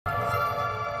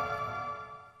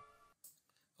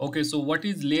Okay, so what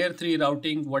is layer 3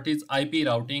 routing? What is IP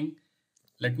routing?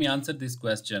 Let me answer this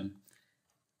question.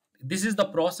 This is the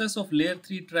process of layer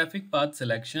 3 traffic path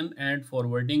selection and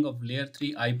forwarding of layer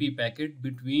 3 IP packet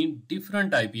between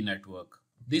different IP network.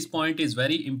 This point is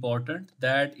very important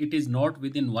that it is not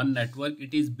within one network,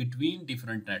 it is between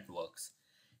different networks.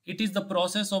 It is the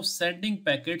process of sending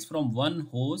packets from one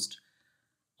host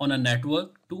on a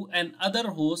network to another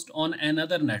host on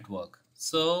another network.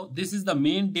 So this is the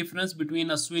main difference between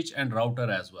a switch and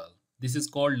router as well. This is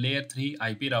called layer 3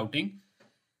 IP routing.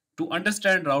 To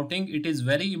understand routing, it is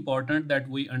very important that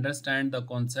we understand the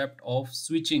concept of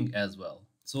switching as well,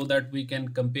 so that we can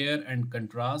compare and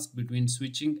contrast between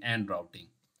switching and routing.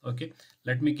 Okay,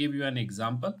 let me give you an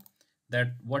example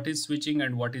that what is switching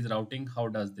and what is routing, how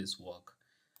does this work.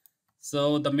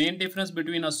 So the main difference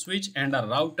between a switch and a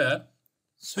router,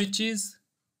 switches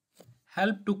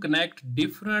help to connect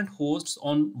different hosts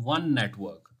on one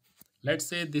network. Let's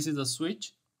say this is a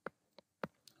switch,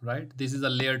 right? This is a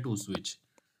layer 2 switch.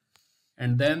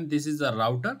 And then this is a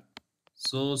router.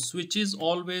 So switches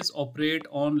always operate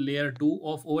on layer 2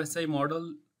 of OSI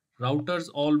model. Routers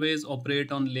always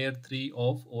operate on layer 3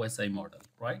 of OSI model,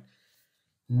 right?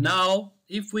 Now,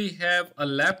 if we have a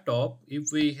laptop,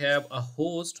 if we have a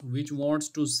host which wants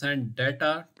to send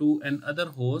data to another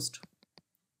host,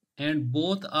 and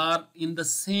both are in the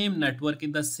same network,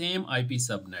 in the same IP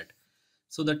subnet.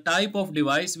 So the type of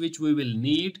device which we will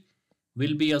need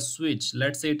will be a switch.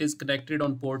 Let's say it is connected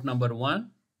on port number 1.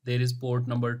 There is port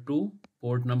number 2,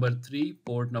 port number 3,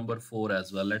 port number 4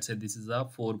 as well. Let's say this is a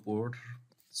 4-port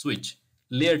switch,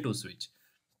 layer 2 switch.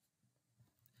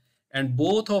 And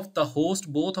both of the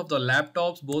host, both of the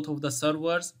laptops, both of the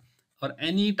servers, or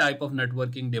any type of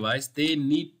networking device, they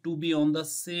need to be on the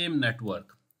same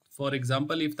network. For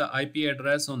example, if the IP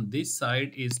address on this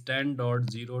side is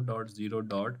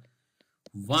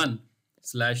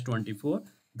 10.0.0.1/24,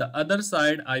 the other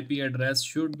side IP address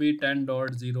should be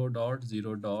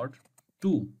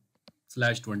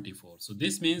 10.0.0.2/24. So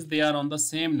this means they are on the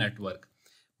same network.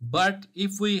 But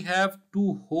if we have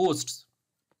two hosts,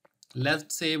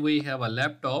 let's say we have a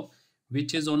laptop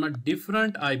which is on a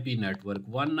different IP network,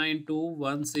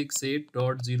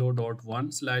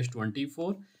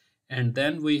 192.168.0.1/24, and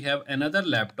then we have another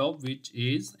laptop which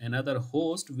is another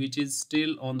host which is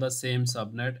still on the same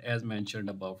subnet as mentioned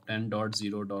above,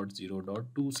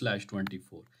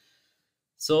 10.0.0.2/24.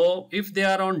 So if they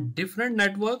are on different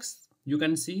networks, you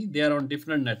can see they are on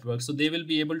different networks, so they will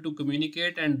be able to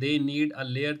communicate and they need a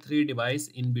layer 3 device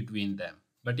in between them.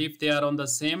 But if they are on the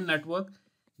same network,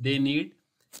 they need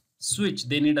switch,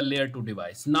 they need a layer 2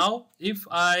 device. Now if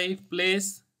I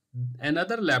place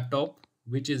another laptop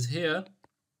which is here,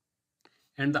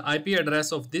 and the IP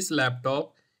address of this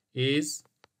laptop is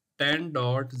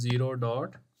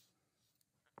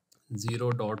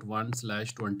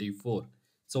 10.0.0.1/24.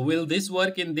 So will this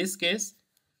work in this case?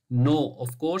 No,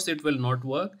 of course it will not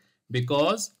work,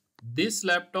 because this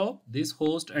laptop, this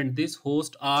host and this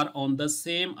host are on the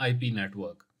same IP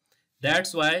network.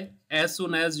 That's why as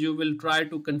soon as you will try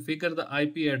to configure the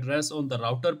IP address on the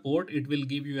router port, it will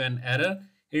give you an error.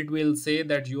 It will say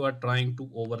that you are trying to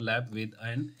overlap with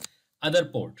an other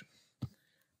port.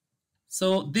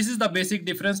 So this is the basic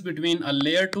difference between a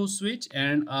layer 2 switch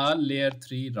and a layer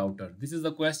 3 router. This is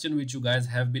the question which you guys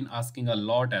have been asking a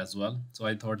lot as well. So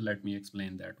I thought let me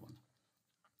explain that one.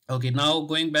 Okay, now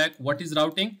going back, what is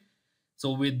routing?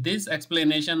 So with this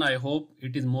explanation, I hope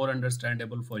it is more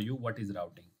understandable for you what is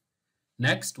routing.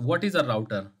 Next, what is a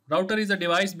router? Router is a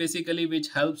device basically which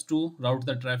helps to route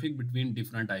the traffic between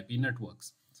different IP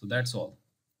networks. So that's all.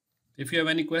 If you have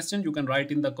any question, you can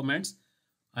write in the comments.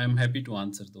 I am happy to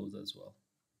answer those as well.